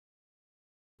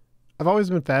I've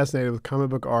always been fascinated with comic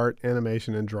book art,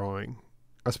 animation, and drawing.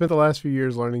 I spent the last few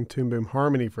years learning Toon Boom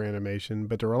Harmony for animation,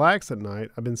 but to relax at night,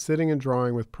 I've been sitting and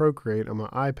drawing with Procreate on my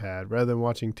iPad rather than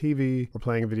watching TV or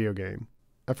playing a video game.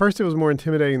 At first it was more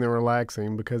intimidating than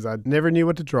relaxing because I never knew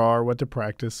what to draw or what to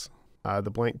practice. The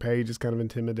blank page is kind of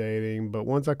intimidating, but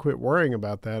once I quit worrying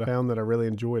about that, I found that I really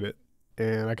enjoyed it,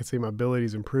 and I could see my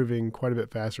abilities improving quite a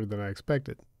bit faster than I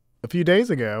expected. A few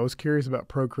days ago, I was curious about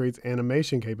Procreate's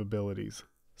animation capabilities.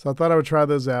 So I thought I would try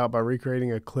those out by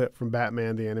recreating a clip from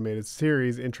Batman the Animated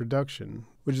Series introduction,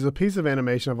 which is a piece of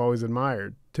animation I've always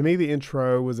admired. To me, the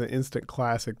intro was an instant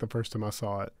classic the first time I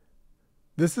saw it.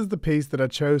 This is the piece that I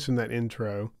chose from that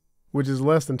intro, which is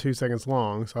less than 2 seconds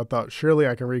long, so I thought surely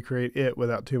I can recreate it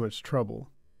without too much trouble.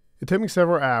 It took me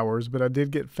several hours, but I did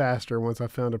get faster once I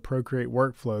found a Procreate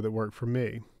workflow that worked for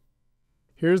me.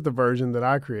 Here's the version that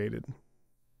I created.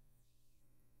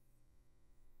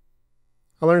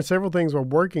 I learned several things while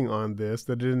working on this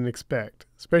that I didn't expect,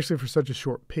 especially for such a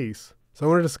short piece, so I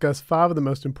want to discuss 5 of the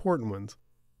most important ones.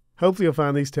 Hopefully you'll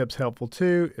find these tips helpful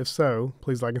too. If so,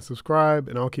 please like and subscribe,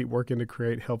 and I'll keep working to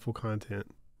create helpful content.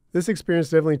 This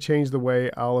experience definitely changed the way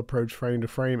I'll approach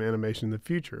frame-to-frame animation in the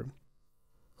future.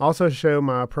 I'll also show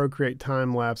my Procreate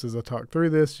time lapse as I talk through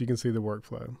this so you can see the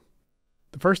workflow.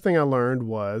 The first thing I learned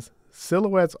was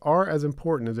silhouettes are as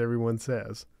important as everyone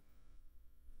says.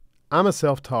 I'm a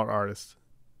self-taught artist.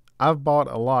 I've bought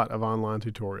a lot of online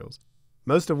tutorials,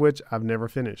 most of which I've never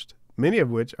finished, many of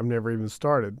which I've never even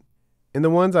started. In the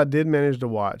ones I did manage to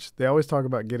watch, they always talk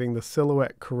about getting the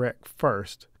silhouette correct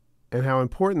first, and how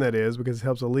important that is because it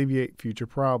helps alleviate future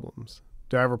problems.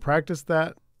 Do I ever practice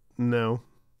that? No.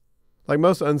 Like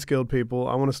most unskilled people,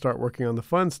 I want to start working on the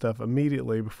fun stuff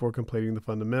immediately before completing the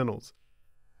fundamentals.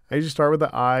 I usually start with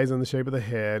the eyes and the shape of the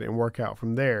head and work out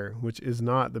from there, which is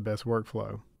not the best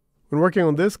workflow. When working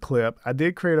on this clip, I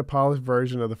did create a polished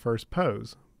version of the first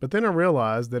pose, but then I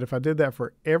realized that if I did that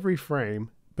for every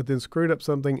frame, but then screwed up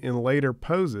something in later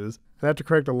poses, I'd have to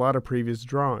correct a lot of previous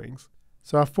drawings.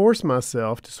 So I forced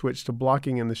myself to switch to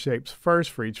blocking in the shapes first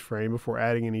for each frame before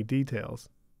adding any details.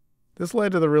 This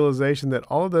led to the realization that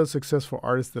all of those successful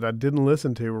artists that I didn't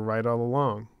listen to were right all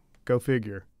along. Go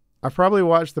figure. I've probably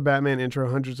watched the Batman intro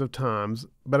hundreds of times,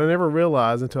 but I never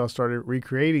realized until I started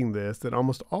recreating this that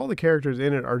almost all the characters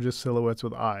in it are just silhouettes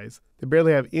with eyes. They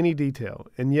barely have any detail,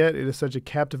 and yet it is such a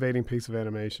captivating piece of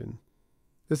animation.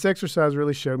 This exercise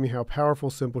really showed me how powerful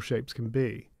simple shapes can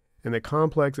be, and that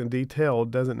complex and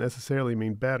detailed doesn't necessarily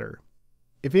mean better.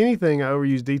 If anything, I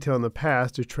overused detail in the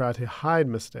past to try to hide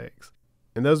mistakes,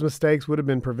 and those mistakes would have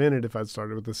been prevented if I'd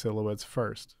started with the silhouettes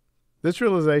first. This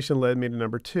realization led me to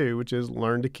number 2, which is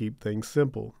learn to keep things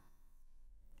simple.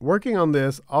 Working on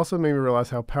this also made me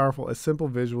realize how powerful a simple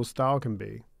visual style can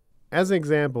be. As an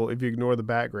example, if you ignore the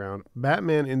background,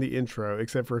 Batman in the intro,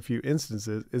 except for a few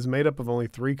instances, is made up of only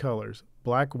 3 colors,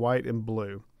 black, white, and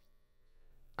blue.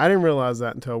 I didn't realize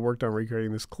that until I worked on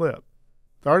recreating this clip.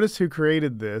 The artist who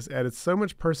created this added so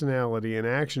much personality and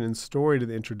action and story to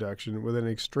the introduction with an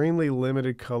extremely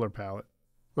limited color palette.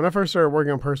 When I first started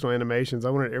working on personal animations, I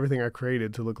wanted everything I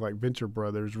created to look like Venture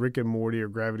Brothers, Rick and Morty, or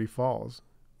Gravity Falls,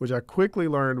 which I quickly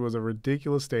learned was a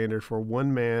ridiculous standard for a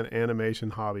one-man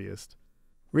animation hobbyist.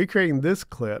 Recreating this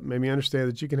clip made me understand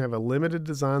that you can have a limited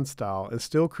design style and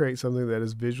still create something that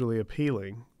is visually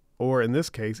appealing, or in this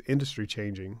case,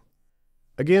 industry-changing.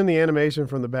 Again, the animation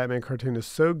from the Batman cartoon is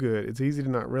so good, it's easy to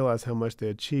not realize how much they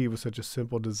achieve with such a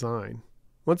simple design.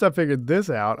 Once I figured this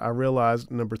out, I realized,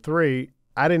 number 3,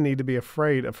 I didn't need to be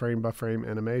afraid of frame-by-frame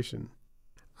animation.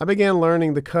 I began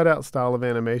learning the cutout style of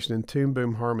animation in Toon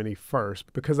Boom Harmony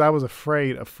first because I was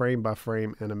afraid of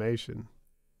frame-by-frame animation.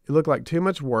 It looked like too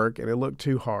much work and it looked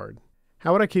too hard.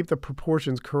 How would I keep the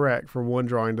proportions correct from one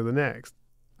drawing to the next?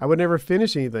 I would never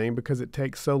finish anything because it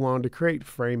takes so long to create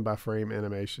frame-by-frame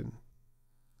animation.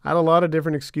 I had a lot of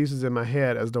different excuses in my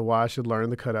head as to why I should learn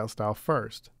the cutout style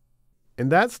first. In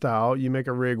that style, you make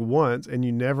a rig once and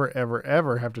you never ever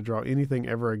ever have to draw anything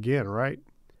ever again, right?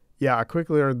 Yeah, I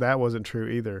quickly learned that wasn't true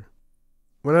either.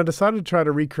 When I decided to try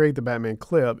to recreate the Batman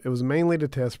clip, it was mainly to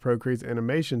test Procreate's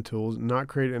animation tools, not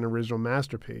create an original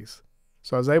masterpiece.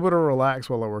 So I was able to relax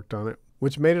while I worked on it,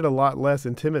 which made it a lot less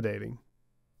intimidating.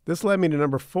 This led me to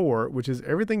number 4, which is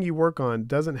everything you work on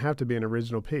doesn't have to be an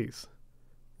original piece.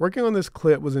 Working on this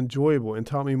clip was enjoyable and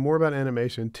taught me more about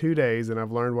animation in 2 days than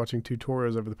I've learned watching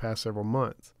tutorials over the past several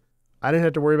months. I didn't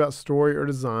have to worry about story or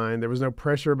design. There was no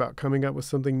pressure about coming up with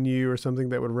something new or something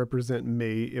that would represent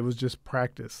me. It was just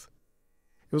practice.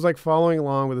 It was like following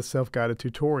along with a self-guided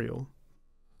tutorial.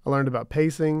 I learned about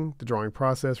pacing, the drawing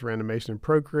process for animation in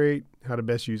Procreate, how to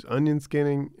best use onion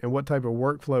skinning, and what type of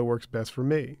workflow works best for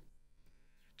me.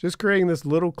 Just creating this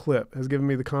little clip has given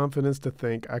me the confidence to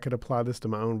think I could apply this to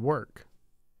my own work.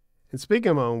 And speaking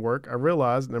of my own work, I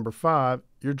realized, number 5,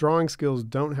 your drawing skills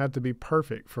don't have to be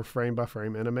perfect for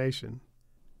frame-by-frame animation.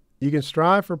 You can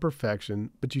strive for perfection,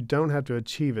 but you don't have to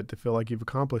achieve it to feel like you've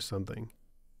accomplished something.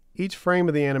 Each frame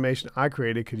of the animation I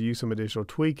created could use some additional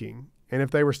tweaking, and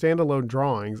if they were standalone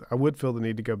drawings, I would feel the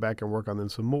need to go back and work on them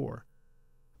some more.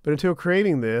 But until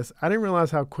creating this, I didn't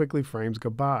realize how quickly frames go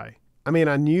by. I mean,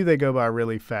 I knew they go by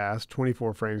really fast,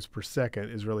 24 frames per second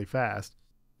is really fast,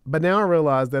 but now I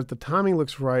realize that if the timing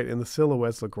looks right and the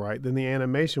silhouettes look right, then the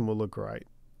animation will look right,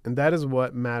 and that is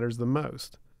what matters the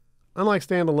most. Unlike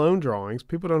standalone drawings,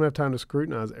 people don't have time to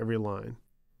scrutinize every line.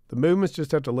 The movements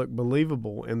just have to look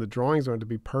believable, and the drawings don't have to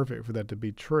be perfect for that to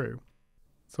be true.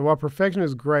 So while perfection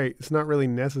is great, it's not really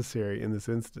necessary in this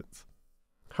instance.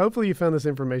 Hopefully you found this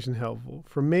information helpful.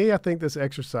 For me, I think this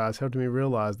exercise helped me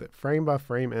realize that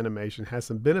frame-by-frame animation has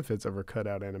some benefits over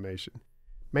cutout animation.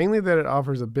 Mainly that it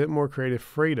offers a bit more creative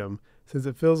freedom, since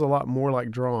it feels a lot more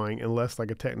like drawing and less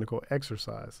like a technical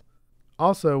exercise.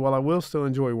 Also, while I will still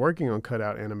enjoy working on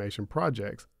cutout animation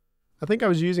projects, I think I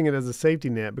was using it as a safety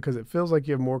net because it feels like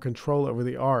you have more control over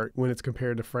the art when it's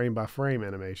compared to frame-by-frame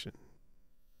animation.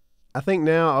 I think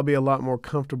now I'll be a lot more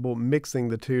comfortable mixing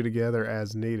the two together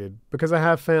as needed, because I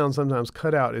have found sometimes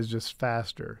cutout is just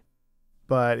faster.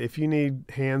 But if you need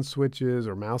hand switches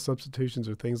or mouse substitutions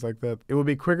or things like that, it will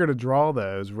be quicker to draw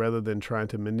those rather than trying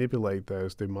to manipulate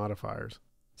those through modifiers.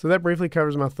 So that briefly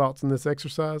covers my thoughts on this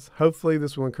exercise. Hopefully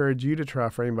this will encourage you to try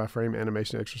frame-by-frame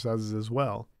animation exercises as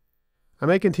well. I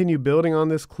may continue building on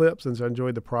this clip since I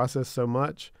enjoyed the process so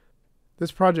much.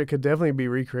 This project could definitely be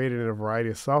recreated in a variety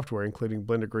of software, including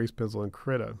Blender, Grease Pencil, and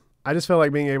Krita. I just felt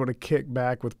like being able to kick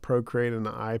back with Procreate and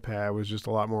the iPad was just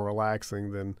a lot more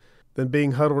relaxing than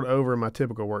being huddled over in my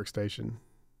typical workstation.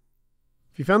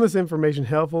 If you found this information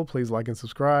helpful, please like and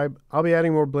subscribe. I'll be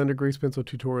adding more Blender Grease Pencil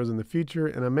tutorials in the future,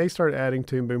 and I may start adding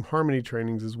Toon Boom Harmony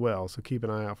trainings as well, so keep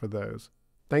an eye out for those.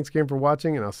 Thanks again for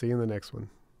watching, and I'll see you in the next one.